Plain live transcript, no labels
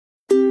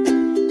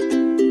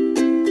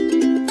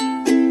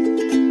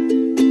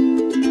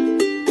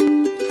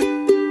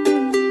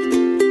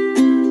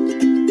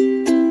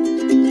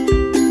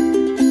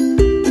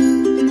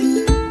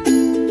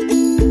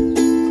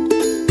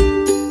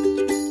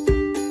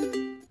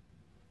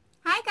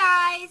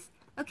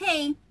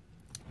Okay,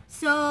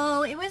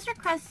 so it was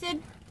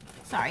requested.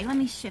 Sorry, let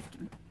me shift.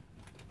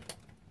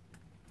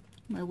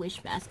 My wish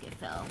basket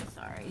fell.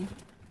 Sorry.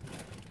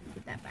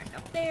 Get that back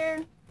up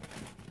there.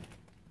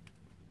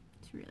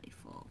 It's really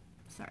full.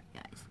 Sorry,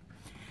 guys.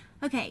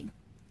 Okay,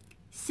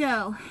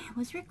 so it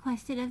was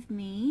requested of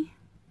me,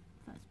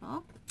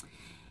 Fuzzball,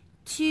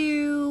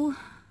 to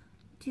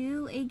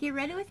do a get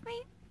ready with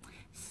me.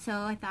 So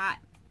I thought,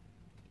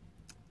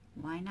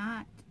 why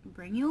not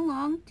bring you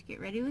along to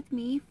get ready with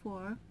me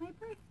for my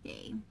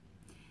birthday?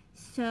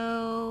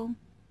 So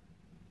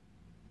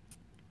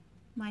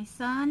my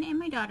son and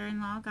my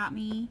daughter-in-law got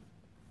me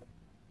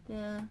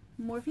the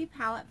Morphe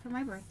palette for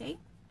my birthday,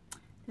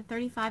 the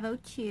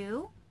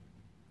 3502,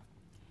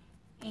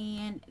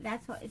 and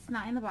that's what, it's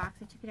not in the box,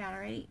 I took it out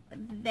already,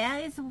 but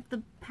that is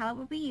the palette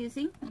we'll be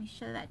using. Let me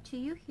show that to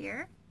you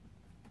here.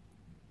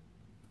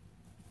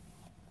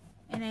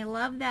 And I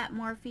love that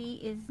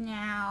Morphe is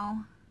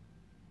now,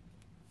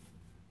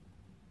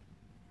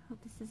 I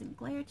hope this doesn't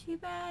glare too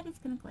bad, it's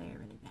going to glare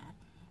really bad,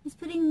 it's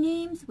putting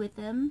names with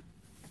them.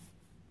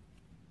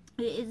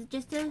 It is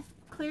just a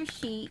clear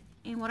sheet,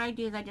 and what I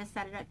do is I just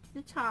set it up to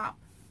the top,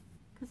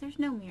 because there's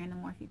no mirror in the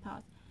Morphe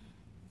palette,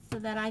 so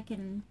that I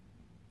can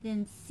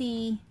then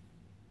see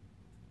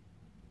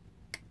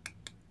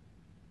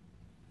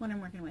what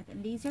I'm working with.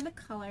 And these are the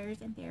colors,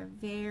 and they're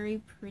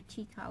very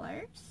pretty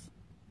colors.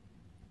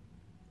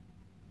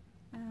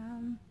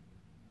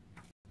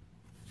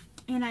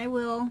 And I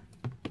will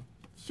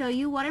show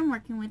you what I'm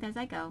working with as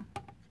I go.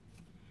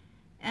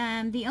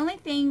 The only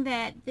thing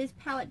that this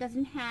palette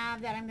doesn't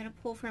have that I'm going to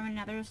pull from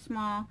another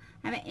small,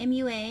 I have an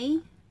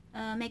MUA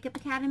Makeup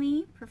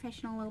Academy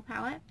Professional Low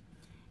Palette,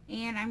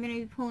 and I'm going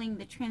to be pulling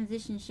the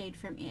transition shade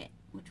from it,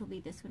 which will be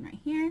this one right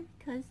here,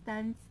 because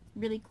that's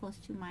really close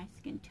to my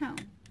skin tone.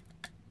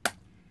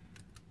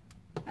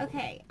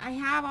 Okay, I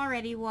have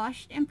already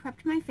washed and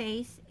prepped my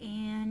face,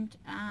 and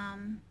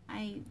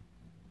I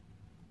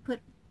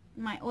put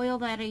my oil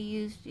that I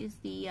used is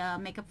the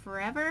Makeup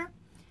Forever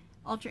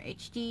Ultra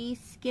HD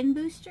Skin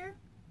Booster.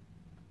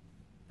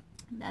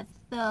 That's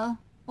the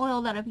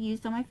oil that I've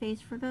used on my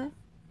face for the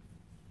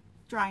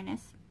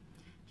dryness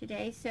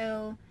today.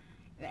 So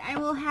I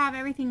will have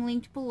everything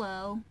linked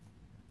below.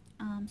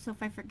 So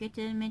if I forget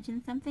to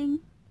mention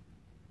something,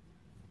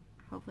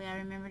 hopefully I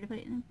remember to put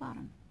it in the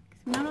bottom.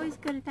 Because I'm not always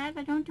good at that.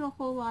 I don't do a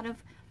whole lot of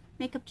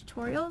makeup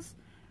tutorials,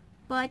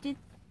 but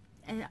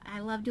I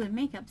love doing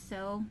makeup,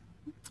 so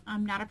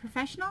I'm not a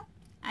professional.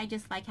 I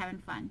just like having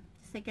fun.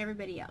 Like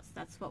everybody else.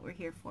 That's what we're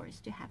here for,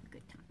 is to have a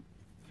good time.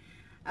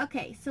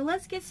 Okay, so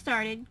let's get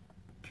started,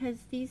 because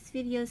these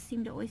videos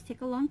seem to always take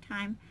a long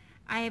time.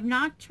 I have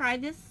not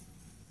tried this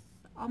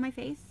on my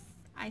face.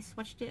 I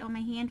swatched it on my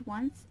hand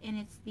once, and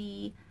it's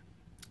the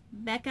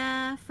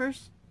Becca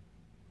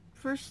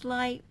First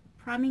Light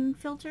Priming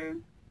Filter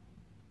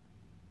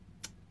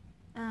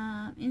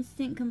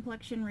Instant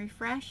Complexion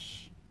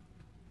Refresh.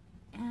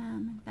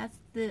 That's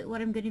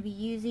what I'm going to be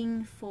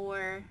using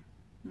for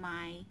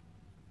my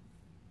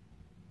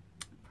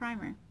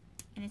primer,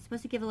 and it's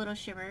supposed to give a little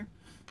shimmer.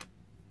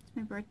 It's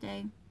my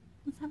birthday.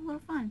 Let's have a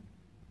little fun.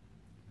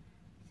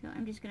 So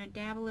I'm just going to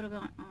dab a little bit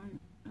on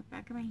the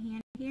back of my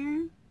hand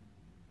here,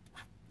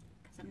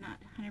 because I'm not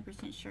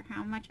 100% sure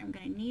how much I'm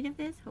going to need of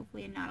this.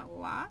 Hopefully not a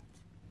lot.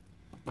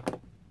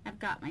 I've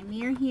got my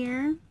mirror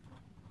here,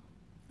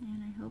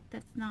 and I hope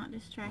that's not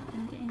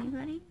distracting to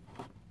anybody.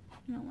 I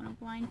don't want to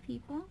blind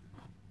people.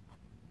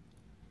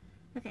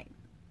 Okay,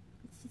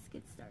 let's just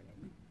get started.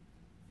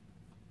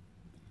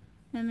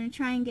 I'm going to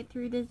try and get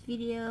through this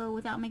video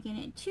without making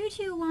it too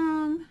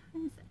long.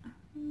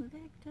 Ooh,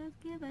 that does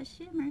give a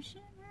shimmer.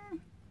 Okay.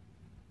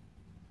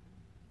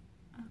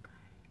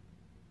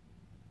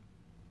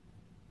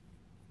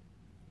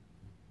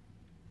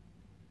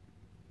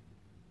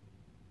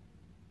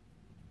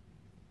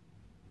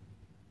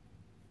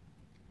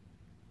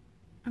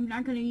 I'm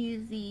not going to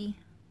use the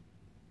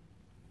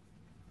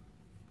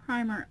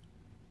primer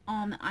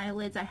on the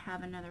eyelids. I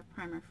have another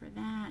primer for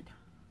that.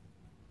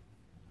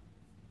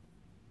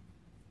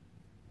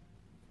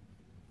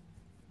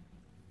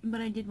 But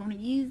I did want to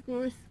use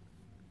this.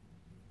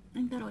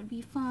 I thought it would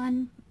be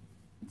fun.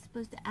 It's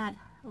supposed to add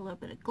a little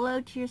bit of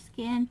glow to your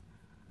skin.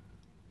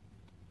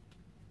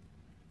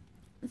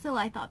 So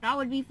I thought that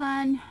would be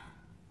fun.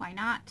 Why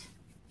not?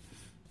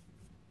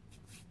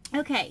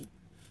 Okay.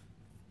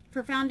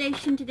 For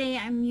foundation today,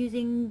 I'm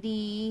using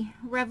the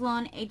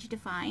Revlon Age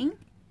Defying.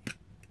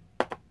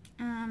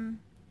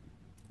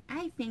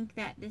 I think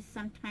that this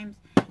sometimes,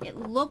 it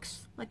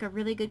looks like a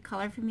really good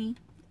color for me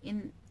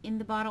in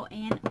the bottle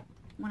and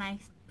when I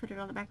put it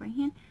on the back of my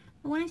hand,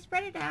 but when I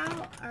spread it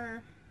out,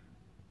 it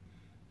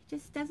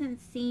just doesn't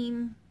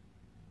seem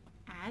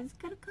as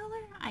good a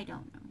color. I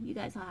don't know. You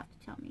guys will have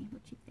to tell me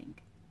what you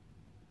think.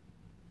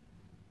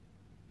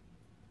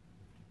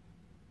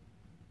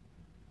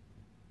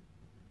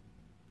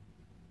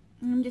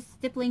 I'm just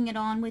stippling it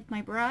on with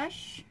my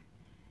brush,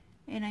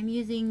 and I'm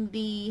using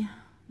the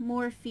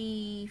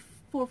Morphe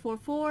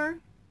 444.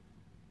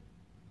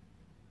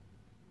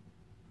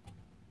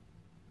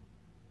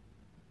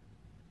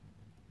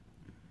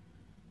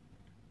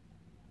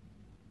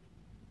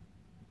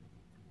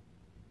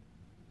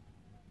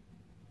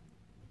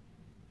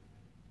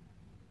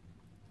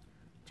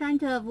 Trying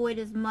to avoid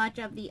as much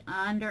of the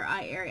under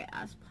eye area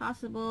as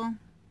possible.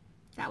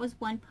 That was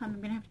one pump.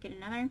 I'm going to have to get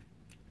another.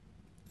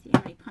 See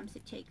how many pumps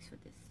it takes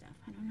with this stuff.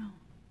 I don't know.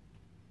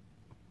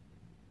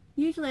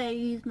 Usually I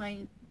use my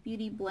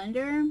beauty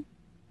blender.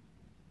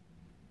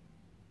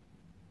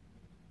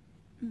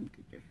 You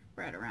could just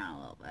spread around a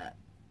little bit.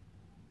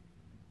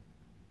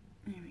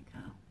 There we go.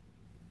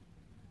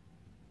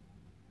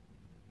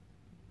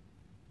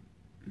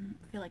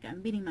 I feel like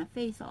I'm beating my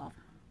face off.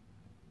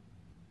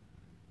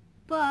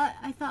 But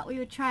I thought we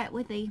would try it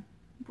with a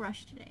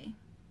brush today.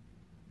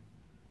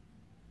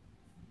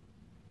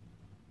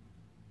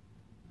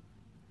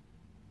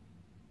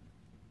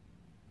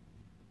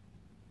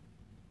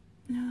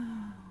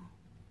 No.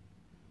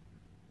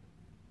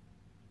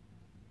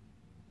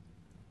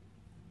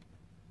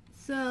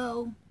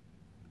 So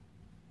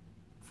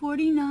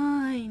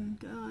 49,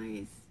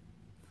 guys.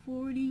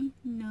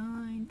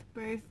 49th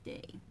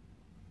birthday.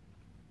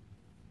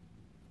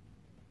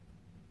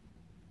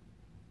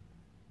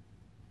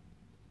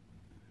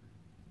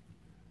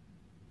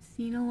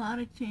 Seen a lot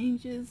of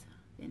changes,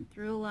 been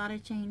through a lot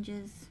of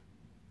changes.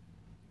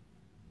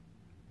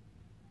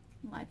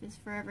 Life is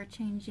forever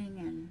changing,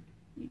 and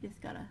you just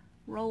gotta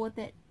roll with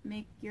it,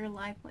 make your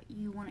life what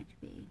you want it to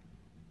be.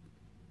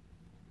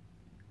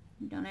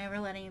 Don't ever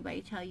let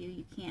anybody tell you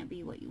you can't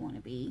be what you want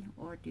to be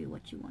or do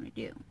what you want to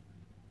do.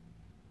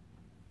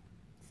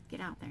 Just get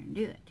out there and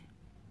do it.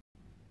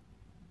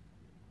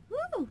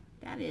 Woo!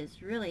 That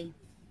is really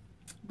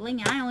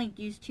blingy. I only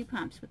used 2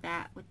 pumps with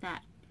that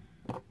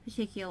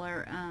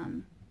particular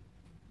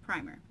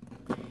primer.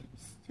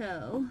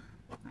 So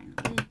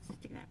finally, let's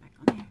stick that back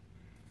on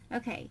there.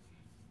 Okay,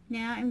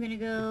 now I'm gonna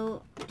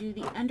go do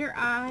the under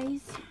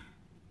eyes,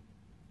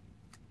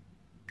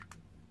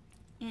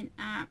 and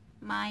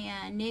my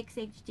NYX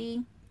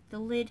HD, the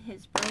lid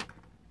has broke,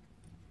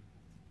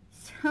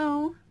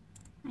 so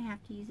I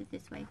have to use it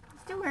this way.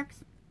 It still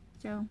works,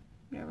 so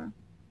whatever.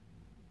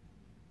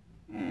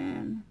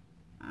 And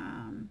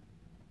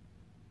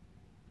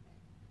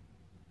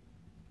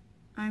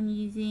I'm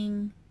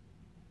using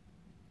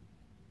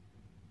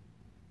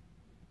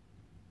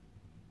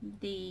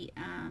the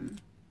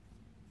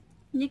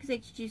NYX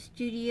HD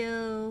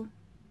Studio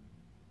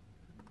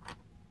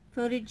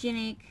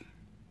Photogenic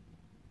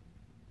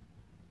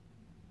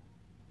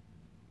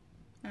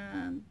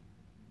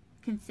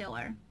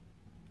concealer,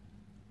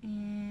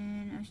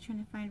 and I was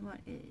trying to find what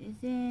it is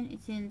in.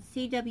 It's in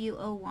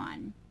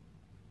CW01,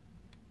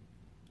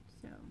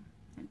 so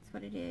that's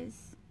what it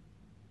is,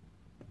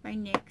 by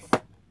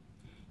NYX.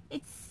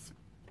 It's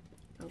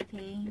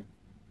okay.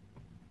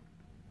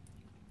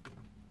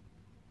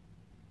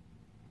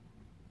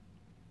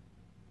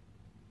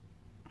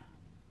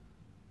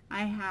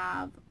 I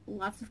have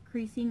lots of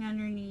creasing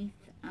underneath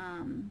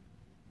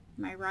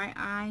my right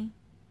eye,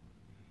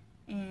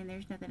 and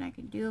there's nothing I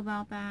can do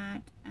about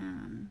that.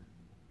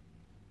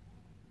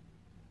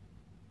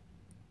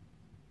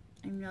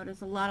 I've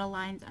noticed a lot of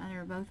lines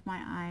under both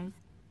my eyes,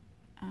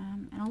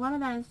 and a lot of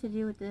that is to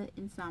do with the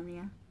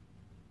insomnia.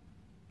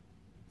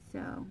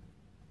 So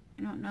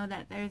I don't know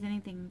that there's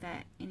anything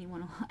that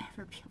anyone will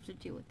ever be able to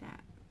do with that.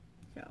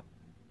 So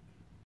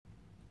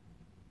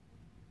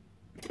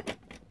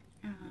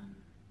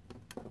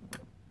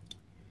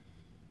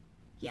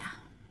yeah,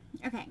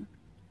 okay.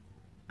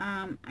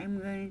 I'm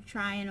going to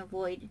try and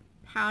avoid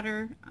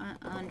powder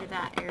under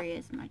that area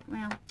as much.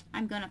 Well,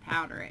 I'm going to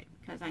powder it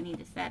because I need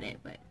to set it,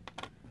 but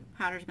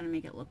powder is going to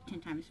make it look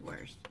 10 times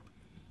worse.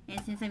 And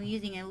since I'm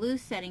using a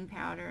loose setting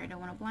powder, I don't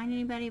want to blind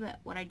anybody, but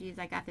what I do is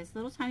I got this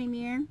little tiny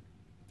mirror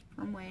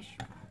from Wish.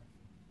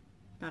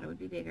 Thought it would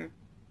be bigger.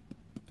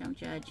 Don't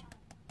judge.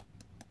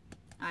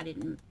 I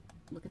didn't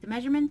look at the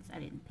measurements. I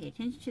didn't pay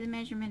attention to the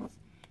measurements.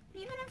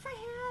 But even if I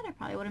had, I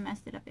probably would have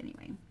messed it up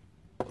anyway.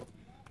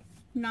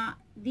 Not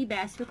the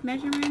best with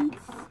measurements,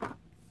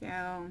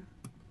 so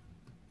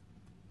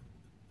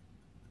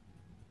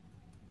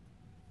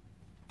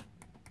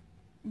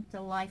it's a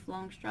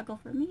lifelong struggle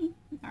for me.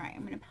 Alright,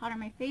 I'm going to powder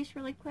my face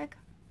really quick.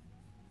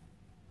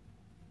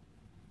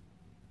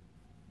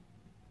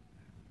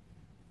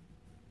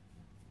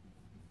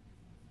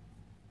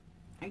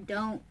 I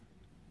don't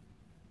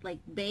like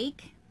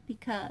bake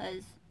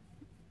because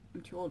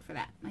I'm too old for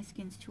that. My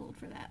skin's too old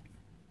for that.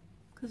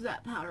 Because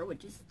that powder would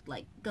just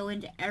like go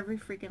into every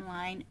freaking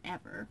line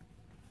ever.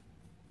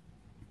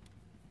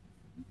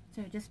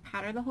 So just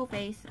powder the whole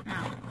face.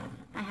 Now,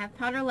 I have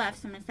powder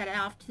left, so I'm going to set it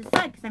off to the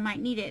side because I might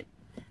need it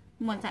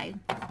once I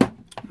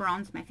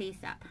bronze my face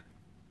up.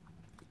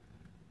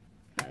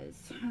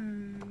 Because,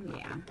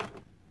 yeah.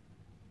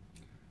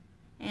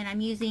 And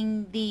I'm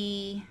using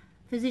the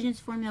Physicians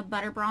Formula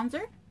Butter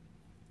Bronzer.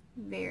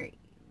 Very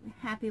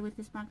happy with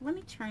this bronzer. Let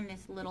me turn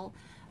this little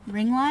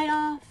ring light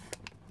off.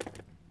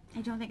 I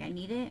don't think I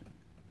need it.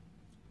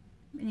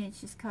 And it's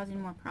just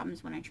causing more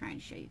problems when I try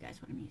and show you guys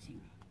what I'm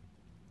using.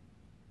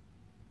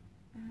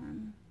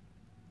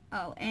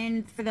 Oh,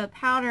 and for the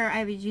powder,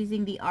 I was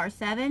using the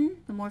R7,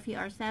 the Morphe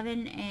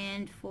R7,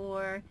 and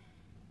for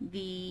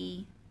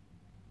the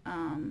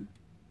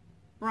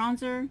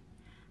bronzer,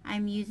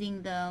 I'm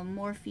using the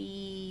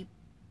Morphe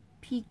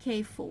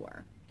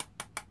PK4.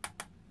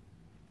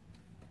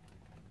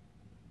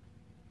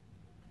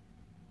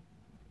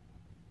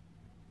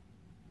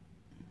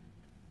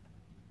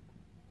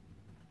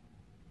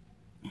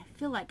 I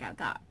feel like I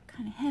got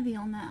kind of heavy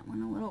on that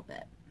one a little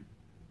bit.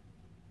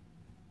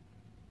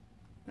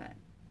 But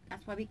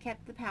that's why we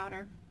kept the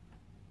powder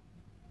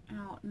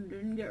out and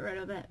didn't get rid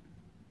of it.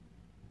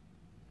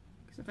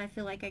 Because if I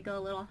feel like I go a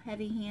little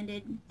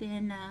heavy-handed,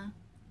 then I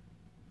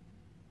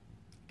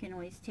can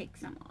always take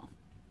some off.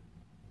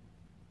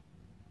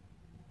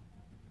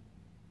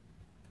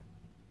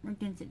 Or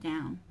dense it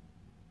down.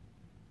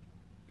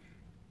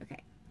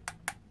 Okay.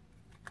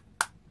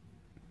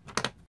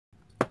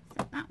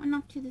 Set that one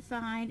off to the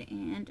side,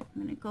 and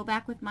I'm going to go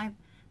back with my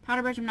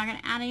powder brush. I'm not going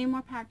to add any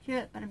more powder to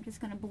it, but I'm just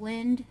going to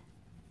blend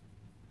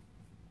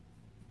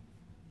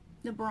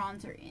the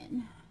bronzer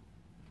in.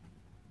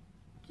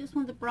 Just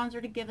want the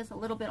bronzer to give us a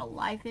little bit of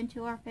life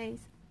into our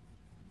face.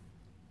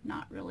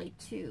 Not really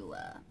too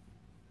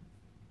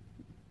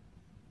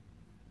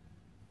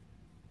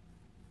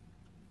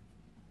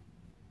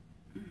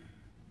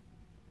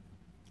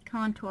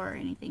contour or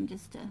anything,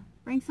 just to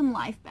bring some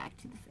life back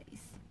to the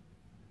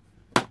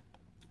face.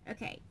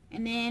 Okay,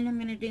 and then I'm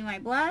going to do my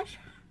blush,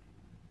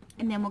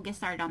 and then we'll get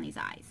started on these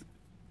eyes.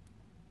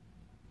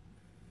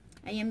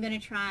 I am going to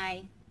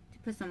try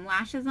put some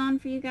lashes on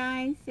for you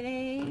guys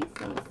today,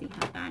 so we'll see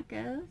how that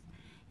goes.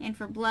 And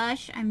for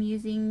blush, I'm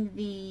using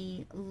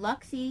the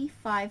LUXIE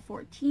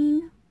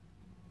 514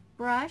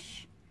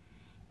 brush,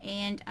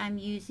 and I'm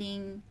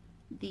using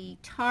the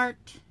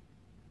Tarte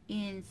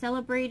in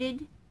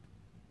Celebrated.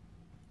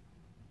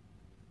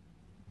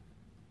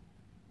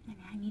 And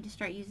I need to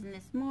start using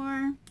this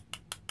more.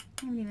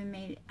 I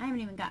haven't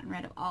even gotten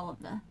rid of all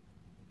of the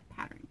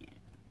pattern yet.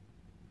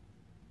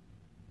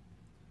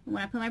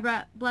 When I put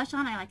my blush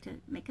on, I like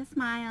to make a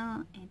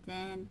smile and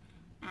then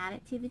add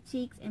it to the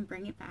cheeks and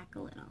bring it back a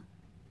little.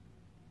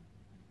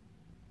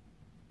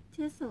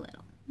 Just a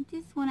little. You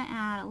just want to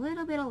add a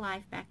little bit of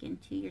life back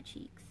into your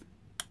cheeks.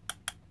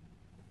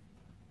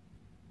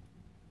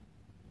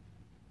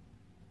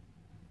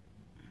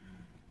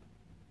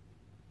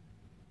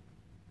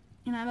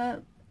 And I'm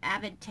an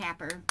avid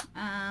tapper.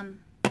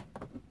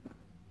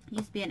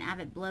 Used to be an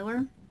avid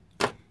blower,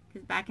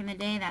 because back in the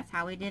day, that's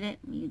how we did it.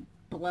 You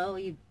blow,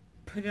 you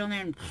put it on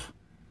there and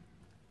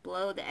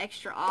blow the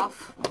extra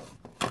off.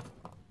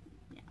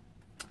 Yeah.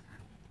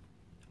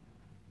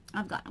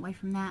 I've gotten away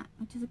from that,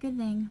 which is a good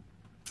thing.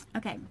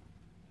 Okay.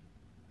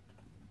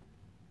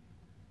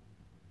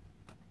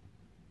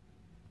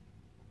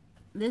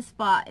 This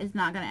spot is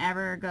not going to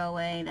ever go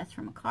away. That's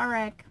from a car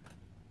wreck.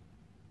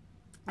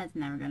 That's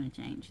never going to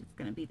change. It's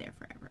going to be there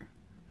forever.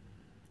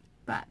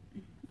 But,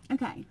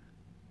 okay.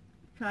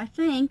 So I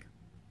think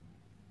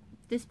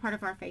this part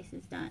of our face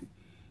is done.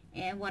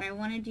 And what I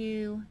want to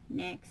do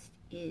next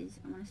is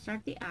I want to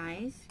start the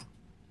eyes.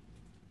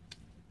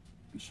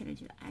 Or should I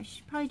do that? I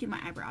should probably do my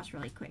eyebrows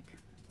really quick.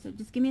 So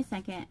just give me a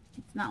second.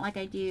 It's not like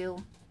I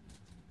do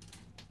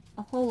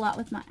a whole lot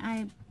with my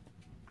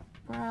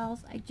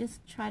eyebrows. I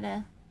just try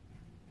to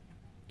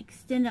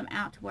extend them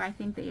out to where I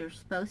think they are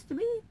supposed to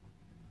be.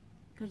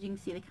 Because you can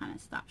see they kind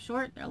of stop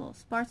short. They're a little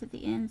sparse at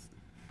the ends.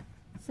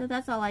 So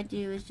that's all I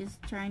do, is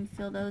just try and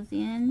fill those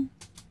in.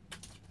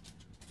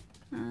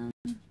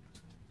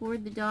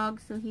 Bored the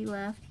dog, so he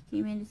left. He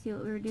came in to see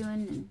what we were doing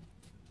and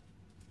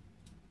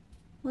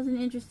wasn't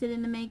interested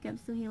in the makeup,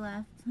 so he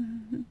left.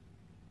 I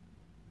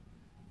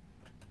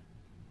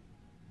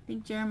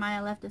think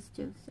Jeremiah left us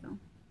too, so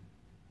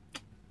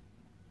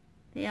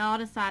they all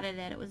decided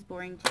that it was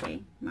boring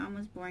today. Mom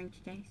was boring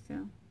today,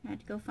 so I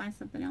had to go find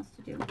something else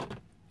to do.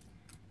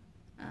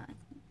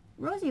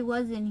 Rosie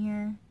was in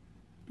here.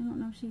 I don't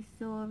know if she's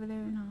still over there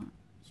or not.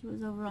 She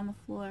was over on the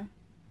floor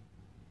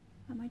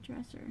by my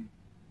dresser.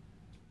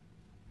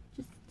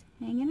 Just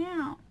hanging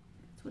out.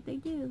 That's what they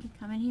do. They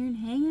come in here and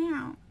hang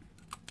out.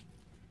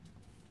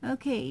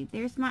 Okay,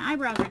 there's my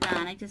eyebrows are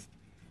done. It's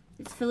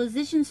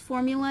Physicians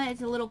Formula.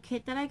 It's a little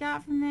kit that I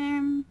got from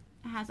them.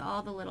 It has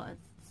all the little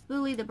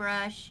spoolie, the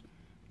brush,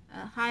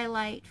 a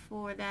highlight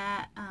for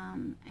that,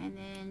 and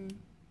then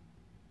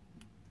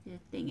the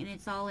thing. And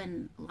it's all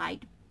in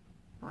light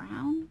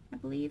brown, I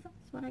believe.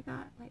 That's what I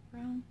got, light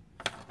brown.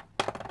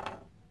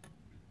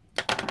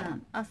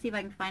 I'll see if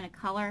I can find a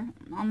color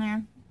on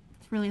there.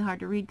 It's really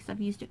hard to read because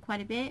I've used it quite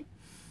a bit.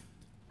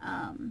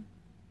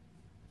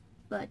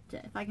 But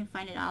if I can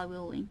find it, I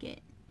will link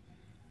it.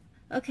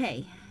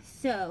 Okay,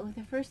 so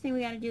the first thing we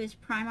got to do is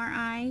prime our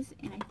eyes,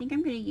 and I think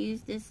I'm going to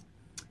use this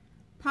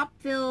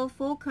Popfeel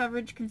Full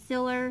Coverage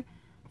Concealer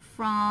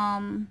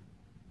from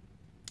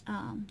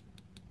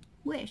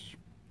Wish.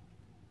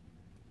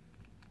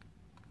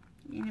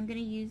 And I'm going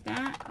to use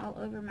that all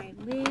over my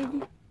lid.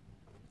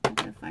 I'm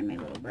going to find my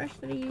little brush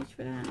that I use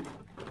for that.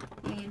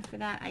 And for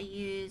that I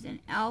use an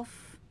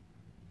e.l.f.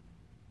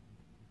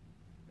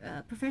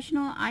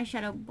 Professional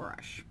eyeshadow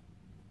brush.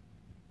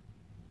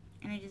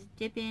 And I just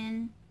dip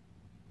in,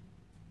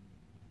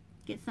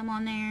 get some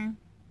on there,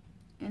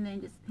 and then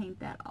just paint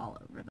that all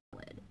over the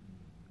lid.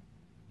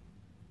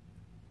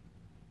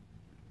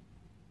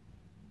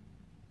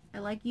 I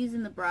like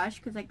using the brush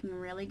because I can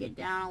really get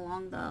down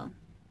along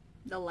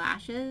the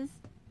lashes.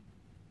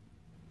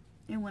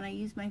 And when I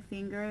use my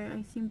finger,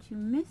 I seem to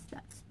miss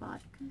that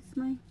spot because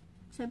my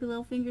chubby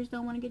little fingers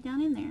don't want to get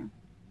down in there.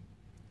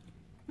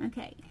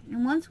 Okay,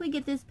 and once we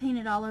get this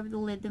painted all over the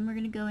lid, then we're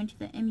going to go into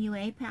the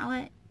MUA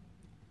palette.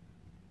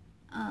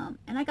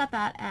 And I got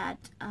that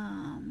at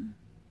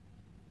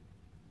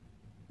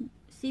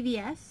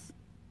CVS.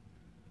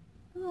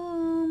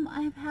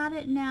 I've had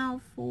it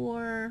now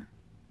for,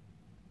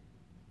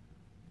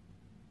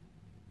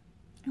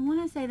 I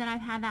want to say that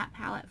I've had that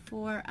palette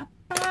for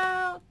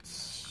about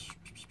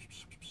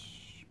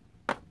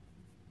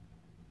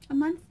a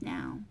month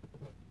now.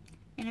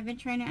 And I've been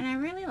trying it, and I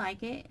really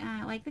like it.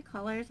 I like the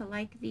colors. I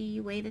like the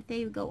way that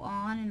they go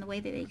on and the way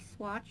that they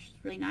swatch.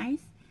 It's really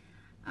nice.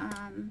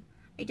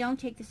 I don't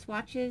take the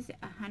swatches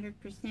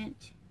 100%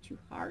 to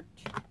heart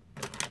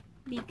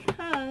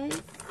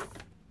because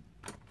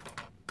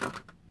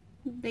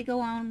they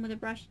go on with a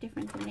brush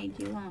different than they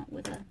do on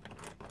with a...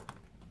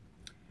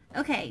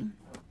 Okay.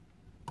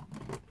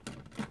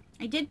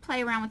 I did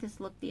play around with this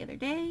look the other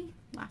day,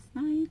 last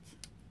night,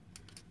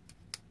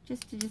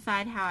 just to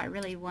decide how I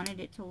really wanted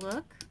it to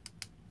look.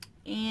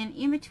 And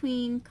in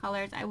between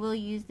colors, I will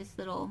use this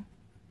little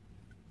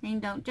thing.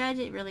 Don't judge,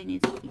 it really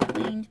needs to be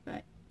cleaned,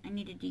 but I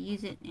needed to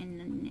use it, and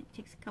then it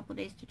takes a couple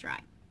days to dry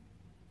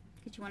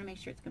because you want to make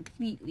sure it's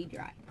completely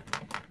dry.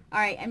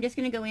 Alright, I'm just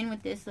going to go in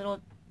with this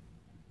little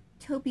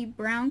taupey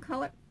brown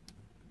color.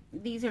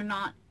 These are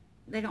not,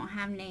 they don't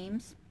have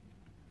names.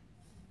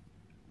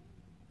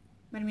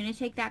 But I'm going to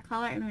take that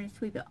color and I'm going to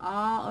sweep it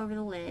all over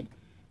the lid.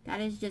 That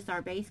is just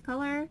our base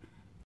color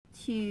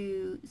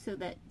so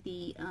that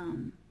the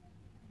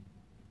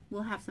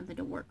we'll have something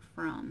to work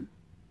from.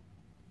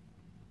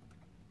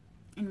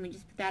 And we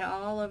just put that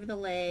all over the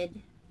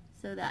lid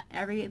so that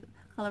every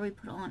color we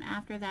put on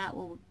after that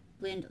will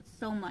blend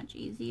so much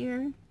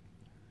easier.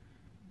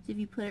 So if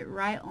you put it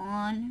right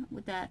on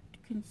with that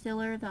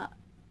concealer,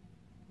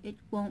 it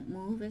won't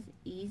move as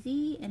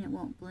easy and it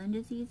won't blend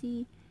as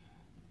easy.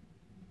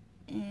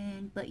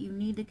 But you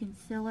need the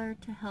concealer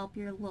to help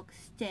your look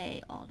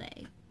stay all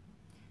day.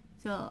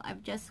 So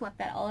I've just swept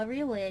that all over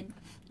your lid.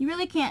 You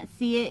really can't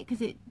see it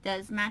because it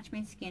does match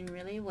my skin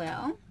really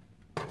well.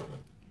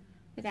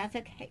 But that's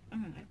okay.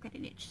 Oh, I've got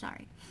an itch,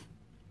 sorry.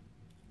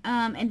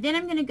 And then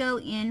I'm going to go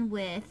in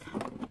with,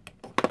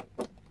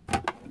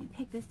 let me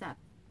pick this up.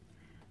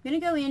 I'm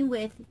going to go in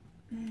with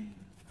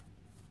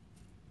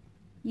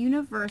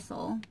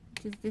Universal,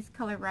 which is this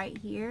color right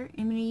here.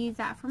 I'm going to use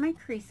that for my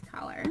crease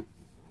color.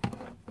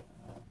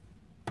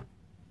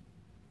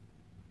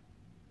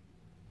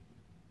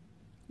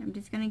 I'm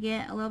just going to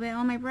get a little bit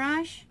on my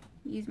brush,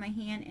 use my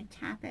hand and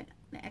tap it,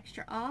 the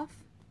extra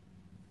off.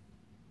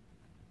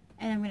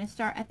 And I'm going to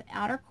start at the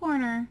outer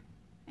corner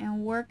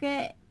and work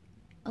it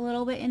a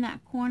little bit in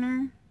that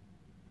corner.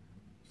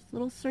 Just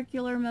little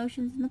circular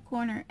motions in the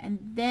corner, and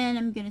then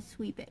I'm going to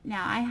sweep it.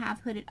 Now I have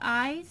hooded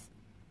eyes,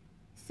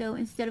 so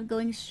instead of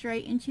going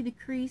straight into the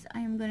crease, I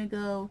am going to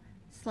go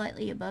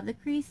slightly above the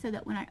crease so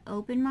that when I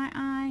open my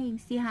eye, you can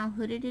see how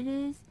hooded it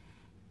is.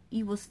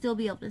 You will still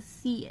be able to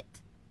see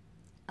it.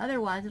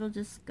 Otherwise, it'll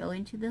just go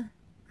into the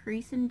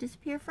crease and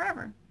disappear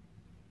forever.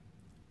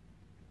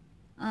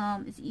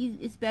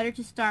 It's better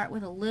to start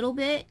with a little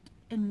bit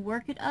and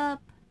work it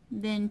up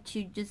than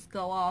to just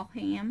go all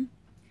ham.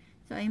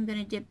 So I'm going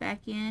to dip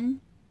back in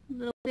a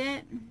little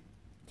bit,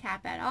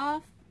 tap that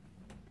off,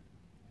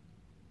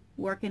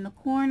 work in the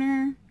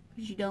corner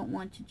because you don't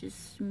want to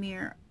just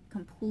smear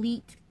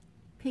complete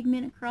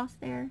pigment across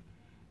there,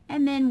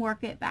 and then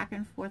work it back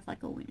and forth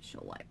like a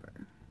windshield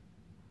wiper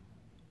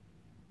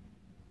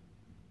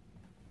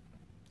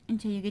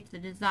until you get to the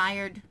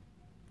desired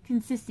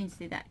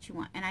consistency that you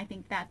want. And I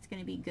think that's going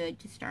to be good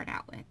to start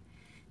out with.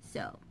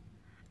 So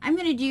I'm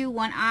going to do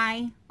one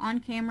eye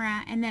on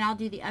camera, and then I'll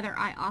do the other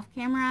eye off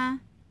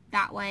camera.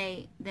 That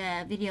way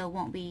the video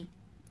won't be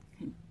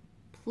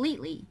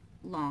completely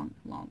long.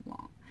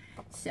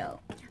 So,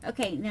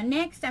 okay, now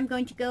next I'm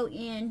going to go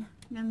in,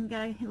 I'm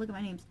going to look at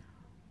my names,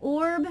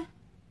 Orb,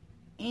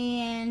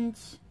 and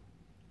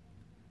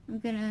I'm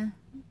going to,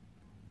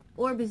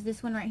 Orb is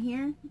this one right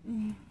here.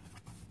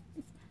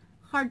 It's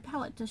hard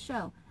palette to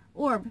show.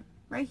 Orb,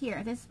 right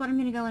here. This is what I'm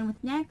going to go in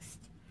with next.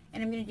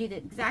 And I'm going to do the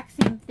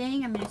exact same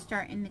thing. I'm going to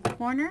start in the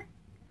corner,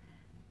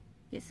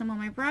 get some on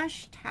my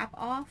brush, tap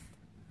off,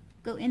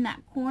 go in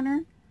that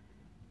corner,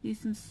 do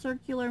some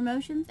circular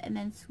motions, and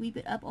then sweep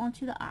it up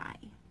onto the eye.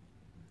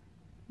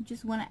 You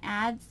just want to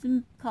add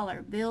some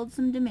color, build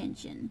some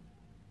dimension.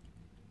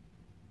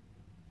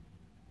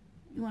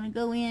 You want to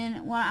go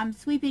in, while I'm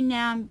sweeping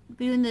now, I'm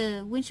doing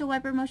the windshield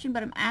wiper motion,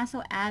 but I'm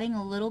also adding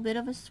a little bit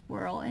of a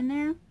swirl in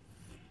there.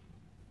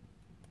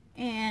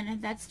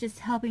 And that's just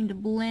helping to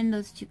blend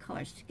those two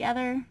colors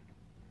together.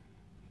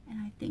 And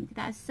I think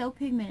that's so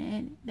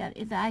pigmented that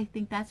I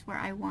think that's where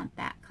I want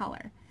that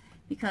color.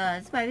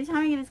 Because by the time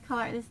I get this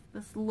color,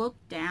 this look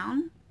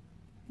down,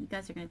 you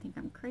guys are going to think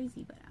I'm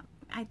crazy, but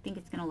I think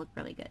it's going to look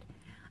really good.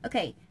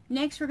 Okay,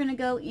 next we're going to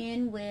go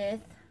in with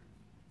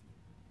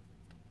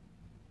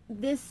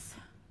this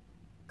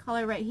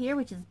color right here,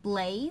 which is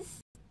Blaze.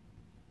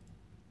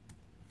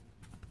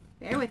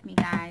 Bear with me,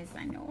 guys.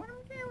 I know what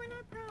I'm doing,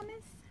 I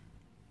promise.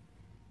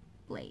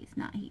 Blaze,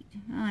 not heat.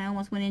 Oh, I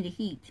almost went into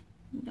heat.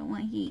 We don't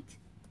want heat.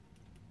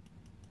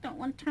 Don't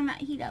want to turn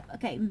that heat up.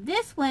 Okay,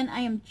 this one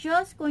I am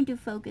just going to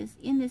focus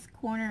in this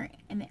corner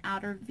in the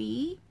outer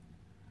V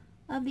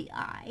of the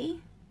eye.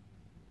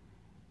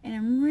 And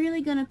I'm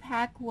really going to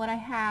pack what I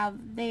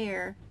have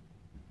there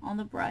on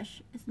the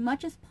brush as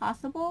much as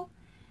possible.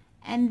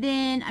 And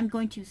then I'm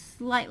going to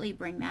slightly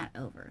bring that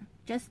over.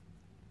 Just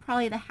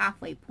probably the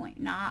halfway point,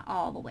 not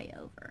all the way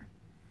over.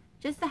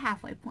 Just the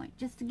halfway point,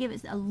 just to give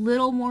it a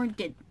little more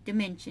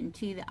dimension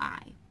to the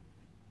eye.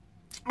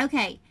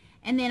 Okay,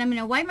 and then I'm going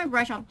to wipe my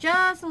brush off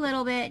just a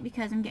little bit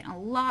because I'm getting a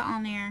lot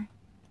on there.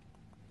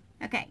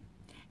 Okay,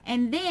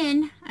 and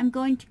then I'm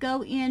going to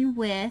go in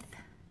with,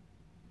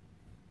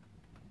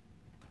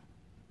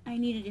 I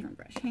need a different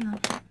brush, hang on.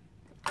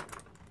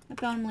 I've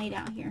got them laid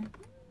out here.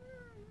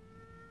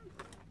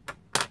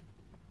 I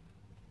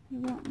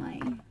want my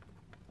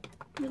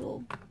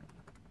little,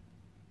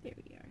 there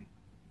we are. I'm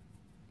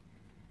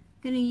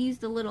going to use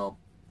the little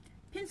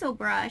pencil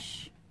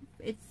brush.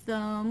 It's the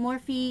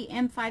Morphe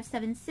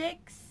M576.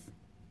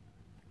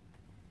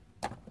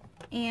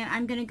 And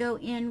I'm going to go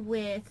in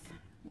with,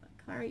 what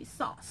color is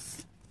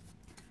Sauce,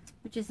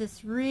 which is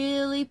this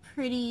really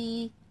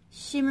pretty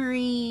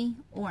shimmery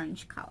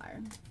orange color.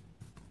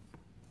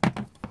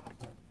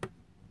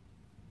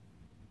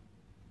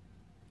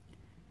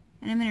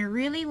 And I'm going to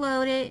really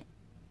load it.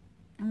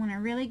 And when I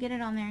really get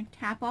it on there,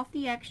 tap off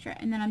the extra,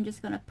 and then I'm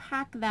just going to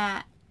pack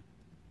that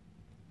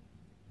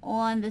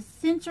on the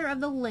center of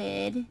the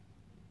lid.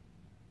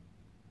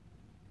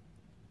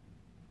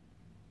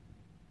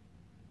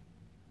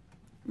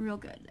 Real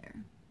good there.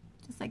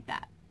 Just like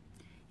that.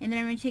 And then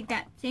I'm going to take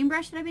that same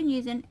brush that I've been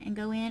using and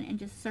go in and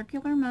just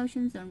circular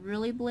motions and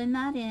really blend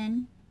that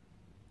in.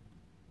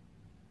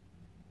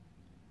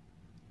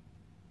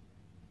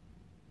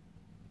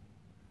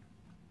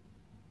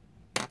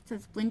 So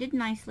it's blended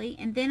nicely.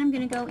 And then I'm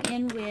going to go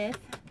in with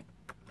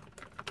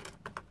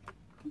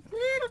a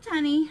little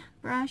tiny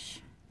brush,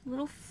 a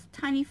little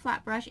tiny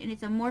flat brush, and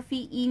it's a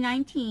Morphe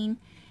E19.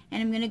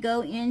 And I'm going to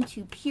go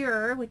into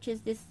Pure, which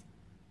is this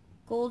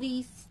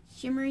goldy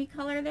shimmery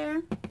color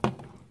there.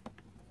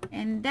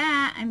 And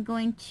that I'm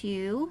going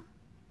to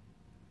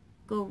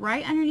go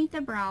right underneath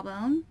the brow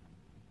bone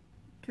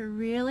to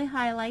really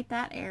highlight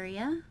that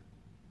area.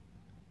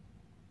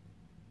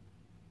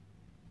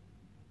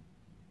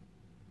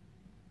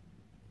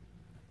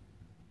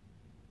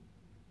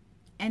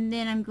 And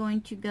then I'm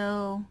going to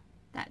go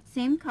that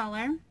same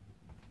color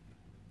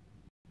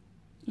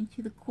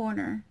into the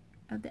corner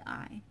of the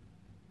eye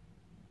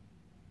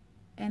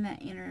and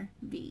that inner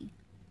V.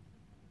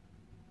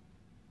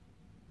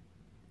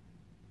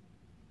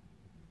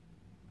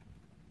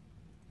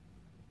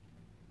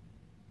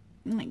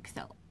 Like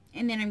so.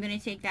 And then I'm going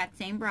to take that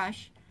same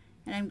brush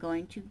and I'm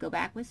going to go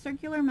back with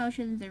circular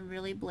motions and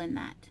really blend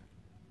that.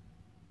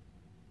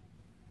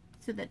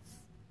 So that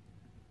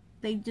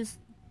they just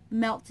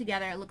melt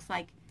together. It looks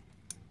like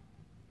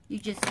you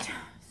just,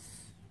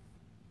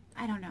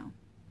 I don't know,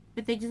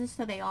 but they just,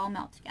 so they all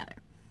melt together.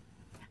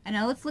 I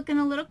know it's looking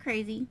a little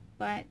crazy,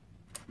 but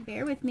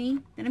bear with me.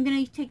 Then I'm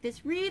going to take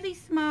this really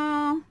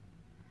small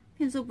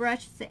pencil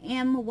brush. It's the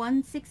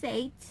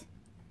M168,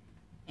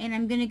 and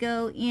I'm going to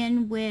go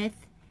in with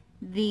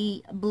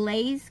the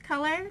Blaze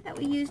color that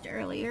we used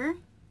earlier,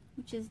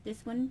 which is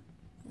this one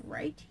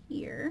right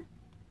here.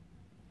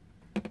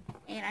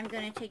 And I'm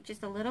going to take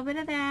just a little bit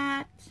of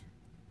that,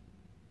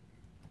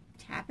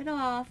 tap it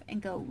off,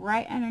 and go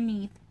right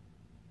underneath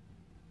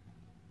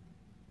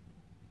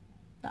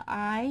the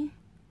eye.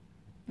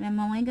 And I'm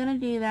only going to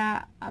do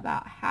that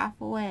about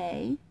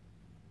halfway.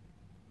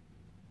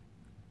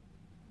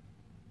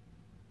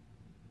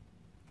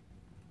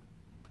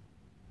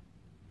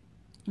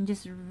 And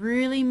just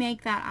really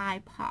make that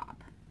eye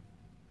pop.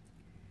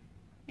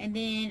 And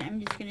then I'm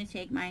just going to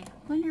take my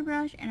blender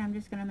brush and I'm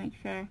just going to make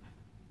sure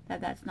that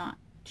that's not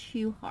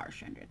too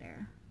harsh under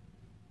there.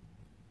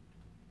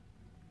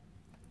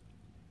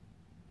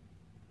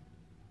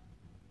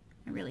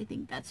 I really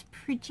think that's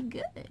pretty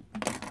good.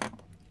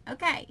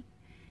 Okay,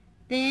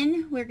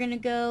 then we're going to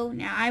go,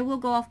 now I will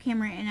go off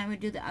camera and I would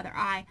do the other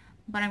eye,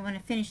 but I'm going to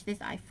finish this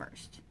eye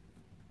first.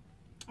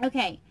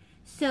 Okay,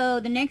 so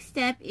the next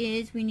step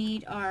is we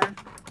need our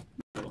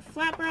little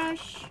flat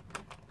brush,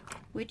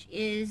 which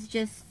is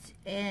just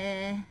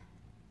a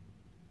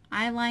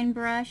eyeline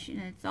brush, and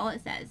that's all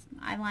it says,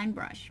 eyeline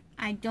brush.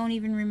 I don't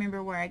even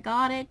remember where I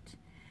got it,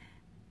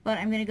 but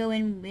I'm going to go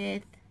in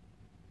with,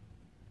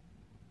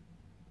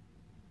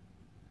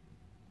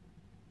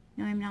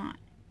 no I'm not,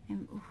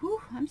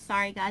 I'm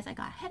sorry guys, I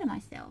got ahead of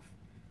myself.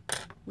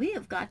 We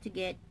have got to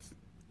get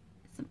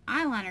some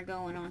eyeliner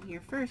going on here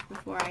first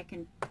before I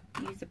can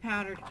use the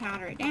powder to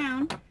powder it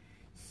down.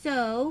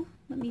 So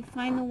let me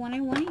find the one I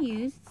want to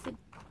use. It's a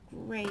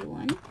gray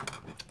one.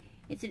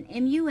 It's an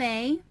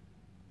MUA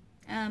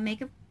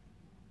Makeup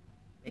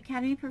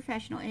Academy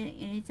Professional, and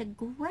it's a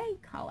gray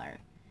color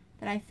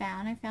that I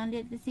found. I found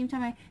it at the same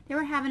time they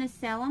were having a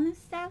sale on this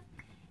stuff,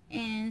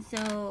 and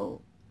so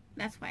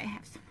that's why I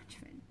have so much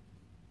of it.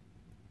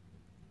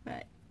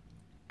 But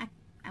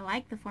I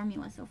like the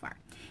formula so far.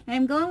 And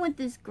I'm going with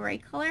this gray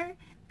color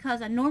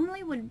because I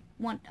normally would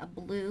want a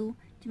blue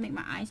to make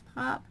my eyes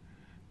pop,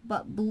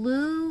 but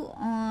blue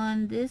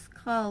on this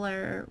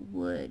color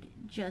would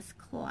just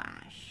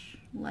clash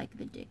like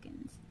the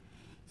dickens.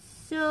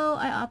 So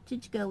I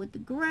opted to go with the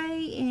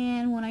gray,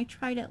 and when I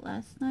tried it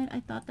last night,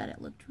 I thought that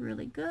it looked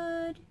really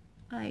good.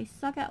 I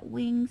suck at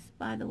wings,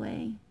 by the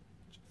way,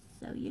 just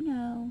so you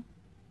know.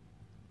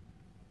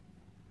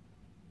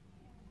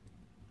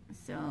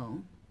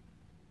 So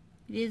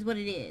it is what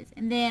it is.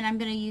 And then I'm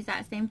going to use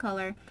that same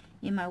color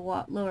in my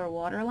lower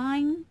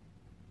waterline.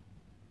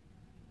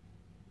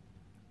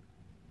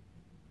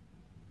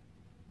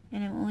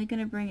 And I'm only going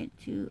to bring it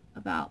to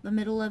about the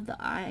middle of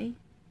the eye.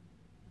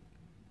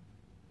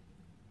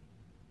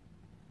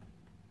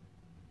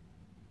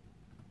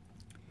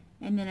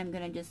 And then I'm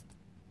going to just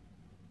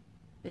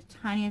the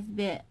tiniest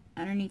bit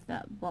underneath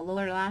the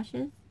lower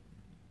lashes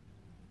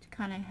to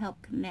kind of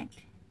help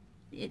connect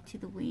it to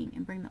the wing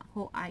and bring the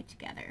whole eye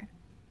together.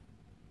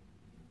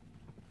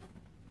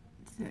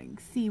 So you can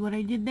see what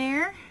I did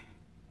there.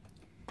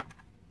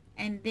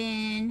 And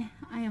then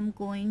I am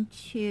going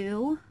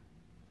to,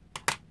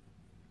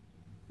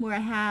 where I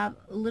have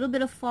a little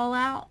bit of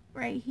fallout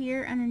right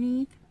here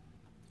underneath,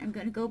 I'm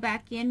going to go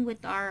back in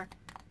with our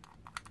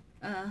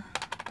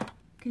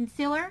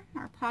concealer,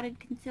 our potted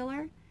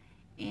concealer,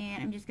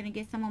 and I'm just going to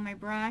get some on my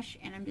brush,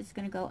 and I'm just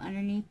going to go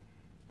underneath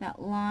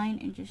that line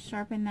and just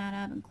sharpen that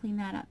up and clean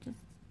that up just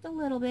a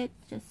little bit,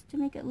 just to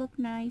make it look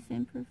nice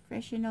and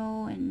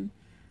professional, and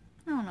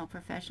I don't know,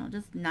 professional,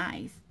 just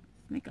nice,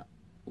 make it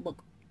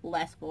look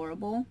less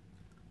horrible.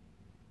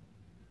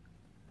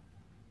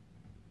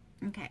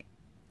 Okay,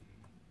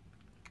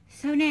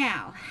 so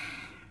now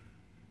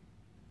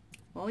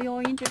all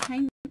your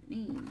entertainment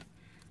needs,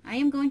 I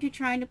am going to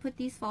try to put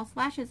these false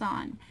lashes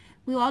on.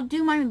 We will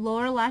do my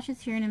lower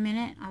lashes here in a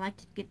minute. I like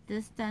to get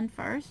this done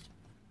first.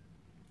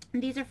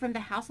 And these are from the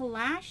House of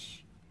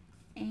Lash,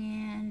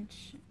 and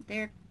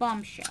they're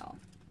Bombshell.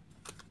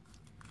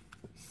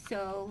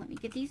 So let me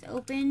get these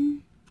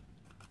open.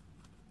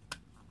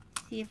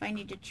 See if I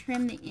need to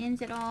trim the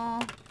ends at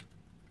all.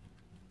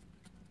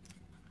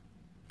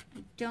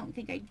 I don't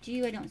think I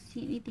do. I don't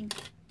see anything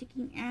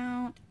sticking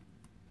out.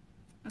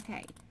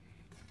 Okay.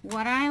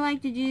 What I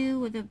like to do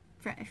with a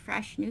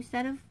fresh new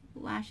set of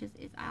lashes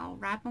is I'll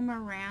wrap them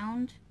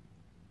around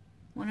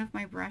one of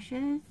my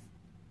brushes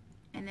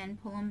and then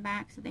pull them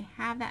back so they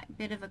have that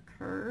bit of a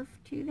curve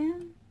to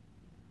them.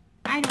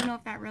 I don't know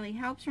if that really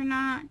helps or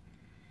not.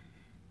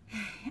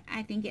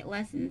 I think it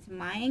lessens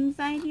my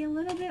anxiety a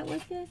little bit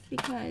with this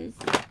because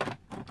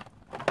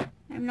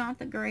I'm not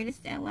the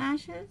greatest at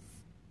lashes.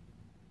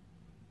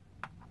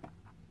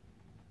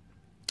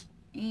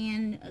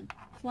 And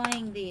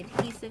applying the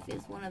adhesive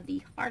is one of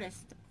the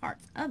hardest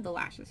parts of the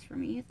lashes for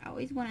me. I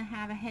always want to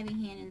have a heavy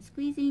hand in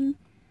squeezing,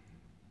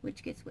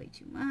 which gets way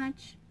too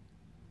much.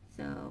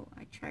 So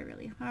I try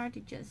really hard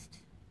to just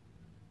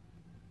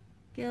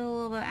get a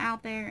little bit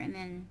out there and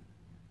then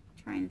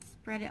try and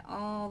spread it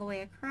all the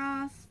way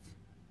across.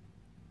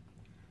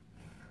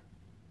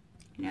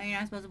 You know, you're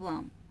not supposed to blow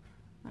them,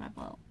 but I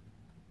blow.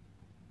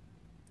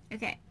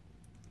 Okay.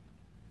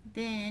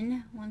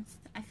 Then, once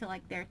I feel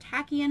like they're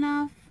tacky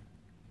enough,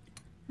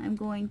 I'm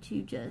going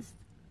to just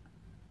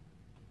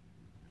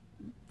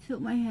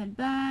tilt my head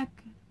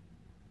back,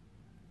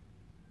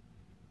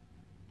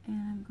 and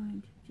I'm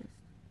going to just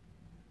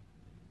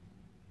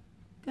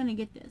gonna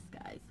get this,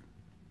 guys.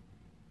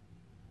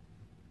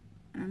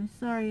 I'm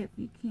sorry if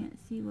you can't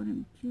see what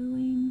I'm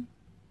doing.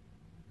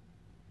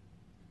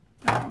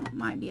 That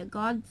might be a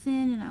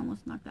godsend, and I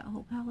almost knocked that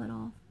whole palette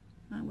off.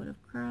 I would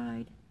have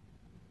cried.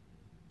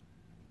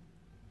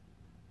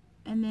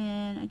 And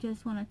then I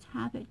just want to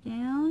tap it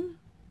down.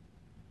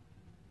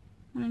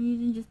 And I'm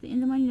using just the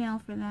end of my nail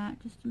for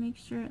that, just to make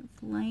sure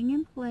it's laying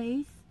in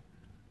place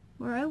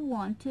where I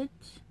want it.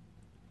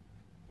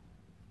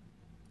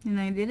 And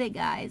I did it,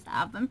 guys.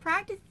 I've been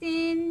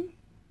practicing.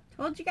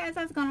 Told you guys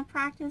I was going to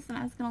practice and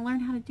I was going to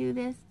learn how to do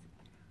this.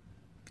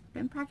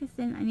 Been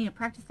practicing. I need to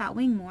practice that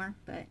wing more,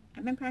 but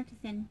I've been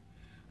practicing.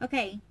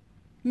 Okay,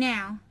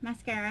 now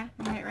mascara.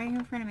 I have it right here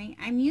in front of me.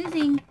 I'm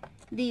using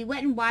the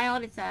Wet n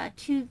Wild. It's a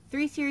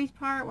 3 series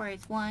part where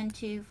it's 1,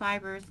 2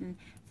 fibers, and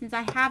since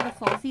I have the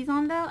falsies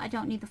on though, I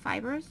don't need the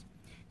fibers.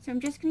 So I'm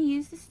just going to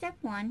use the step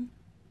 1.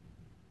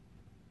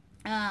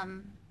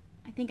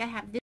 I think I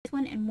have this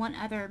one and one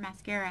other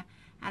mascara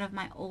out of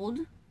my old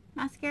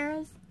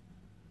mascaras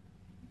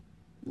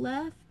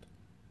left.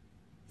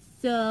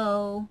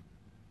 So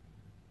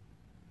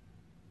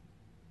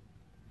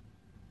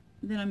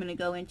then I'm going to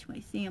go into my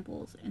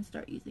samples and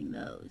start using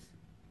those.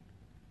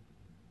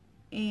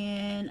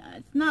 And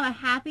it's not a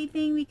happy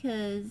thing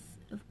because,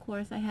 of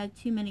course, I had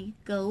too many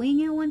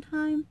going at one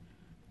time.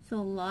 So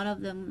a lot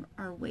of them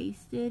are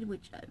wasted,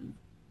 which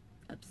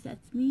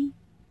upsets me.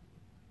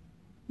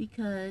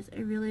 because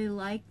I really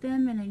like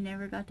them and I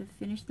never got to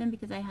finish them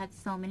because I had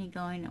so many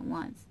going at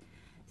once.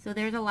 So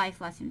there's a life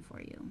lesson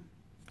for you.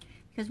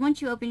 Because once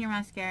you open your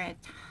mascara,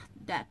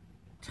 that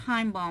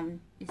time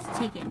bomb is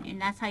ticking, and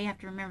that's how you have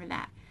to remember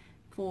that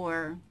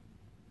for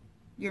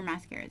your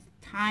mascaras.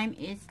 Time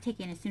is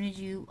ticking as soon as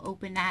you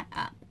open that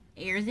up.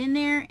 Air's in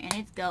there and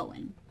it's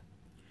going.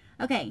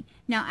 Okay,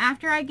 now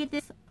after I get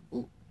this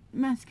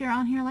mascara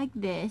on here like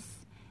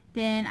this,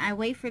 then I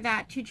wait for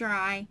that to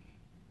dry,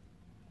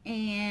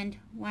 and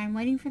while I'm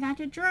waiting for that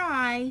to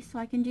dry so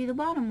I can do the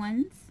bottom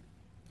ones,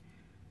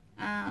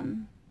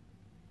 I'm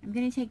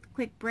going to take a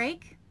quick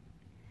break.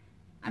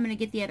 I'm going to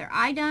get the other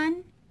eye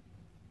done.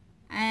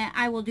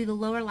 I will do the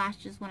lower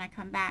lashes when I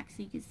come back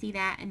so you can see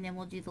that, and then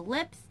we'll do the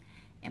lips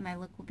and my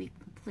look will be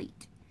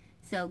complete.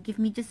 So give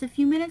me just a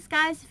few minutes,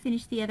 guys, to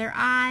finish the other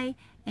eye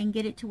and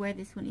get it to where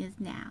this one is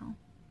now.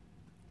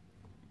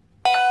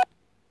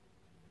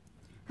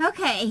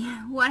 Okay,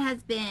 what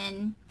has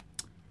been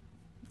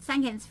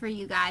seconds for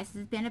you guys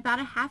has been about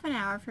a half an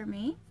hour for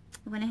me.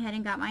 I went ahead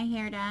and got my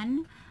hair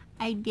done.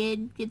 I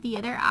did get the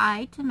other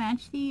eye to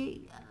match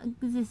the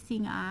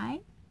existing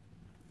eye.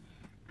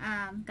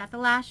 Got the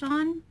lash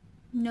on,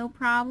 no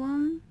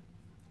problem.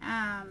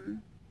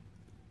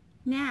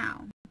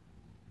 Now,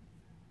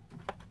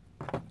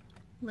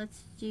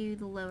 let's do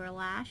the lower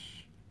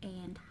lash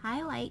and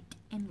highlight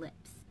and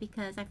lips,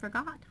 because I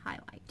forgot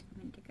highlight a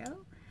minute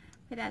ago.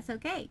 But that's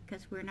okay,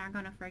 because we're not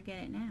going to forget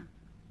it now.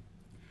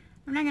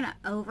 I'm not going to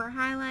over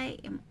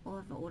highlight. I'm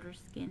of older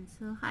skin,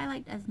 so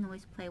highlight doesn't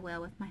always play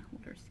well with my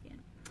older skin.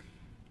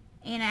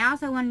 And I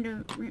also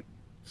wanted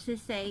to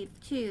say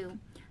too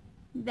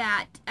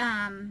that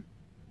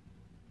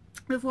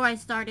before I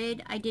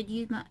started, I did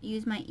use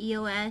my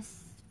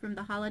EOS from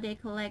the holiday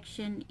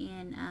collection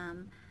in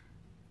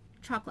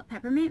chocolate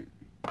peppermint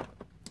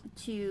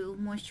to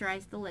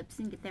moisturize the lips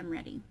and get them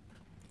ready.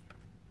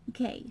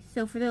 Okay,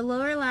 so for the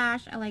lower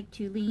lash, I like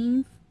to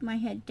lean my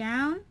head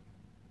down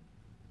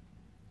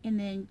and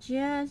then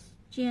just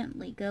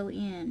gently go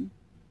in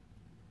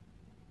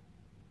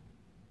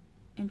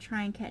and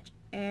try and catch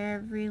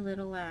every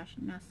little lash.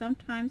 Now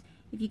sometimes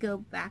if you go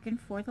back and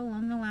forth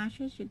along the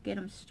lashes, you get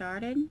them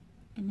started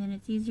and then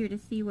it's easier to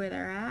see where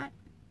they're at.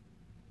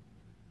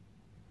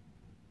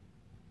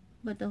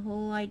 But the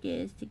whole idea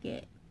is to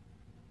get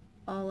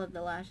all of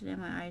the lashes, and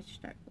my eyes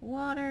start to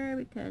water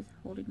because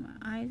holding my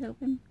eyes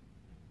open.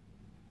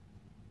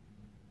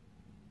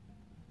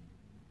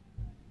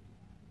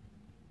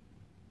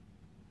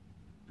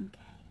 Okay.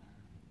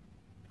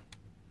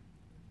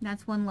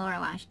 That's one lower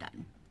lash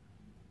done.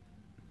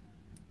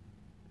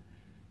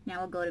 Now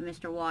we'll go to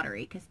Mr.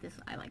 Watery, because this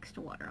eye likes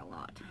to water a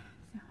lot.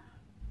 So,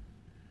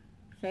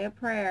 say a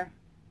prayer.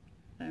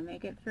 Gotta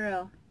make it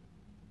through.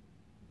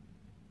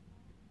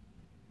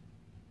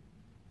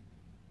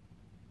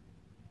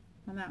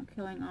 I'm out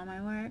killing all my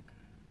work.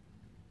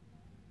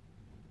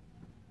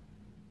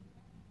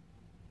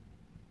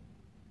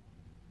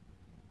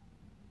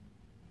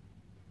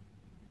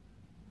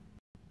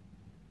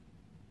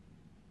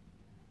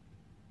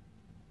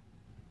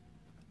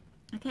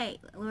 Okay,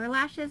 lower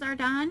lashes are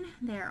done.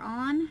 They're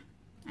on.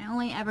 I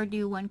only ever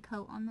do one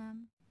coat on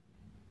them.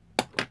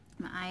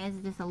 My eye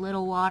is just a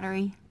little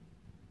watery.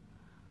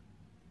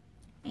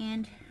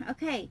 And,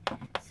 okay,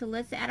 so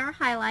let's add our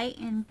highlight.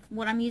 And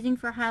what I'm using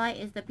for highlight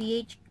is the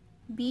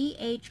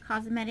BH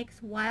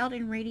Cosmetics Wild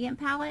and Radiant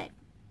palette.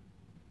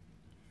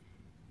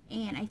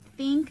 And I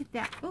think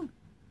that, oh,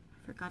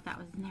 I forgot that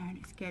was in there and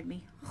it scared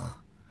me.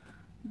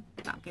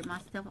 About to give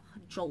myself a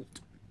jolt.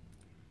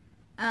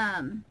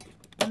 And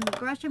the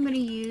brush I'm going to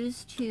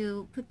use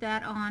to put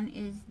that on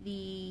is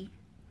the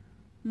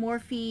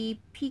Morphe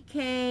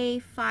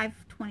PK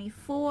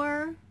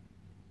 524.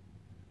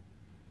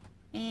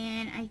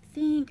 And I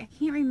think, I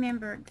can't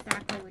remember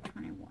exactly which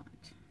one I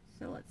want.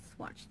 So let's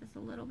swatch this a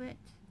little bit.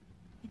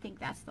 I think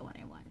that's the one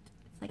I want.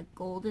 It's like a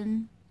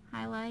golden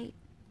highlight.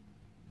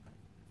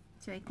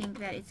 So I think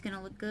that it's going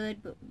to look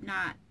good, but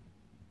not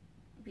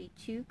be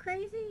too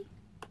crazy.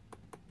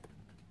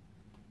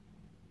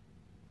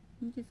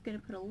 I'm just going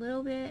to put a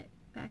little bit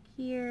back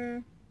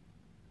here.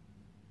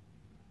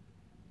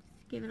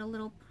 Just give it a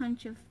little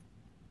punch of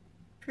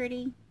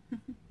pretty.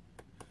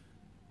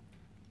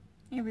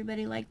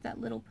 Everybody likes that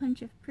little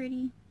punch of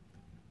pretty.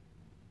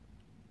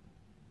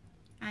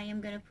 I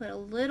am going to put a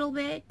little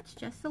bit,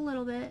 just a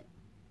little bit,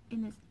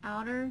 in this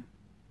outer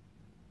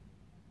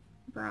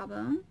brow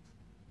bone.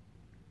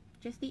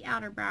 Just the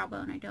outer brow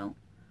bone. I don't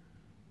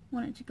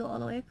want it to go all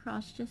the way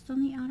across, just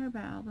on the outer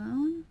brow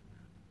bone.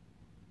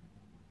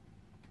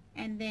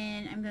 And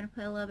then I'm going to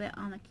put a little bit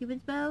on the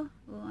Cupid's bow.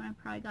 Oh, and I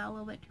probably got a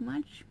little bit too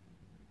much,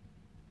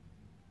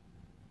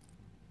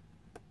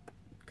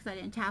 because I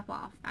didn't tap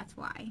off, that's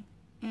why.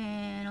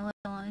 And a little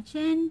on the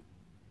chin.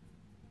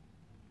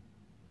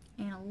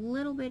 And a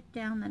little bit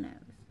down the nose.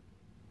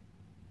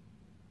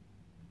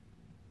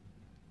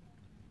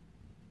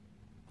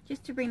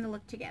 Just to bring the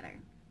look together.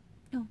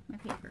 Oh, my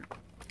paper.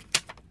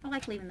 I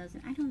like leaving those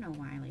in. I don't know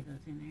why I leave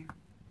those in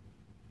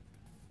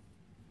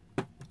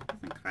there.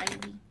 Isn't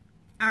crazy.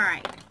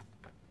 Alright.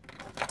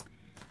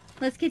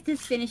 let's get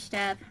this finished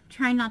up.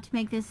 Trying not to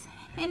make this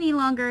any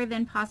longer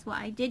than possible.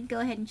 I did go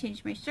ahead and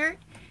change my shirt.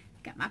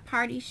 Got my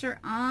party shirt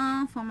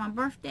on for my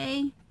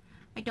birthday.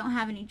 I don't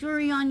have any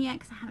jewelry on yet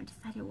because I haven't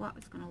decided what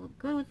was going to look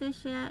good with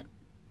this yet.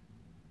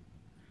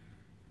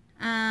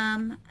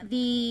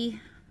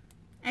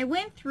 I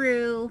went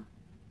through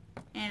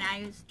and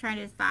I was trying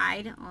to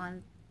decide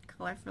on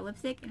color for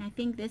lipstick, and I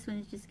think this one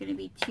is just going to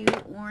be too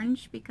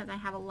orange because I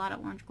have a lot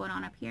of orange going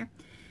on up here.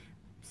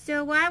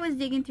 So while I was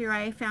digging through,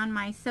 I found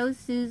my So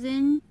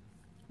Susan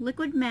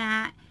Liquid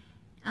Matte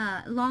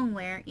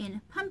Longwear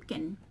in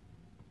Pumpkin,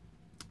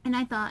 and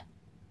I thought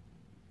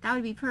that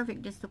would be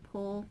perfect just to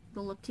pull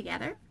the look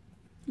together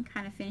and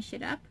kind of finish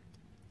it up.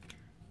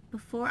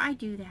 Before I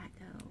do that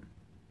though,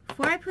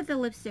 before I put the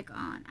lipstick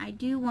on, I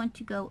do want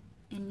to go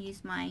and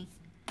use my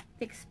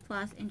Fix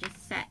Plus and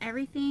just set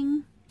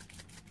everything.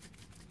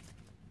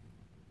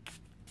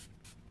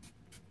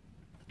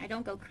 I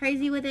don't go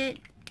crazy with it.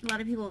 A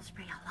lot of people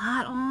spray a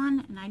lot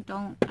on, and I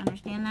don't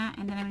understand that.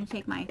 And then I'm going to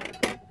take my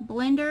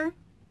blender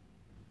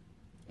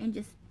and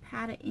just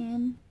pat it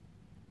in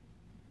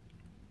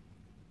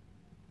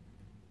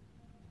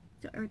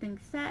so everything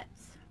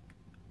sets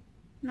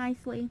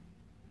nicely.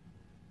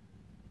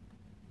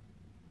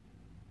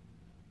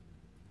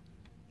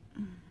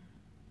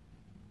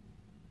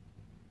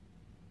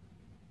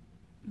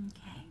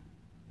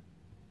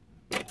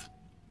 Okay.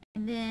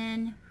 And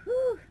then,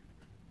 whew,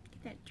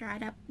 get that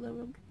dried up a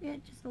little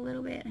bit, just a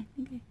little bit. I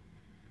think I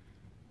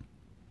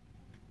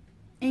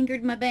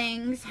angered my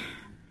bangs.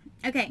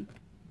 Okay,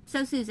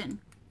 So Susan,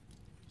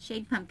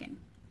 shade Pumpkin.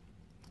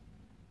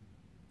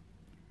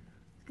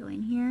 Let's go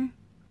in here.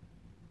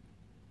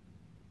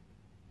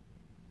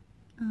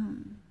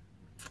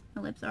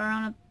 My lips are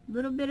on a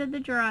little bit of the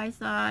dry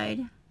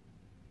side.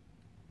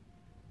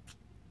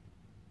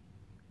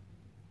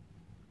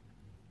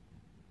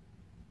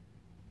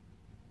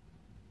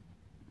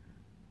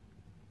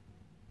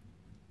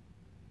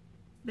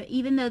 But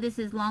even though this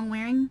is long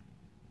wearing,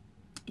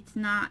 it's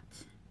not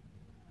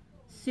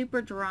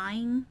super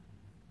drying.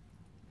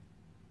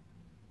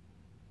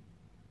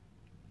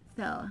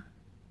 So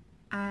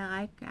I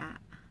like that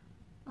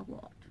a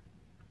lot.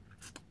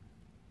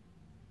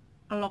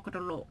 I like it a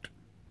lot.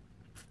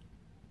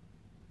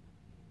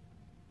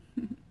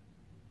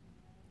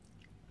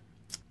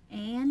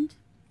 And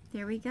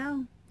there we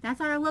go. That's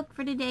our look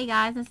for today,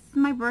 guys. This is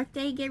my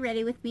birthday. Get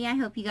ready with me. I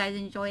hope you guys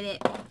enjoyed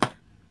it.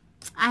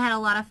 I had a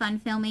lot of fun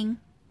filming.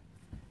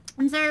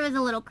 I'm sorry it was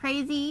a little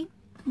crazy.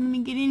 Let me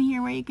get in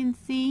here where you can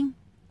see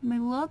my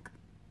look.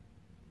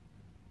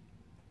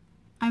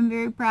 I'm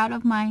very proud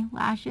of my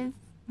lashes.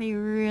 I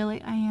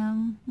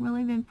am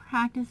really been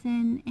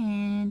practicing,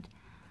 and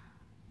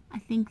I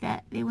think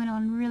that they went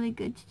on really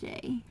good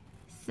today.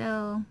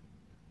 So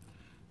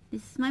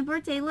this is my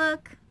birthday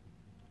look.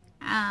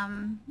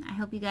 I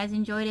hope you guys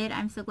enjoyed it.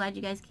 I'm so glad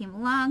you guys came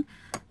along.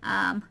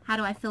 How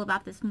do I feel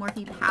about this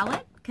Morphe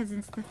palette? Because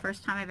it's the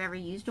first time I've ever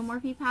used a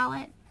Morphe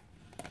palette.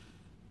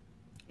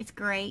 It's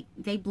great.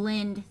 They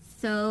blend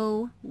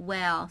so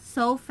well,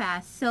 so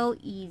fast, so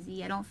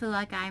easy. I don't feel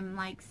like I'm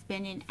like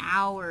spending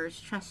hours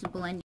just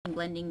blending.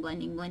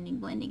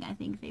 I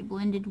think they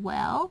blended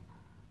well,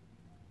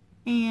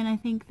 and I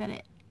think that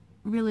it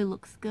really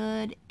looks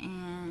good.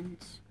 And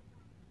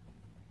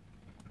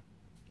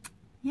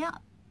yeah,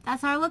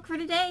 that's our look for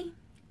today.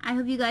 I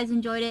hope you guys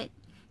enjoyed it.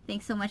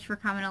 Thanks so much for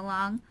coming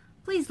along.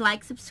 Please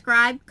like,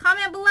 subscribe,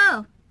 comment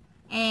below,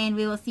 and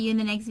we will see you in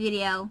the next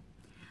video.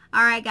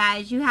 Alright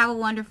guys, you have a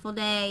wonderful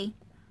day.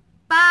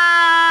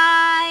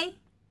 Bye!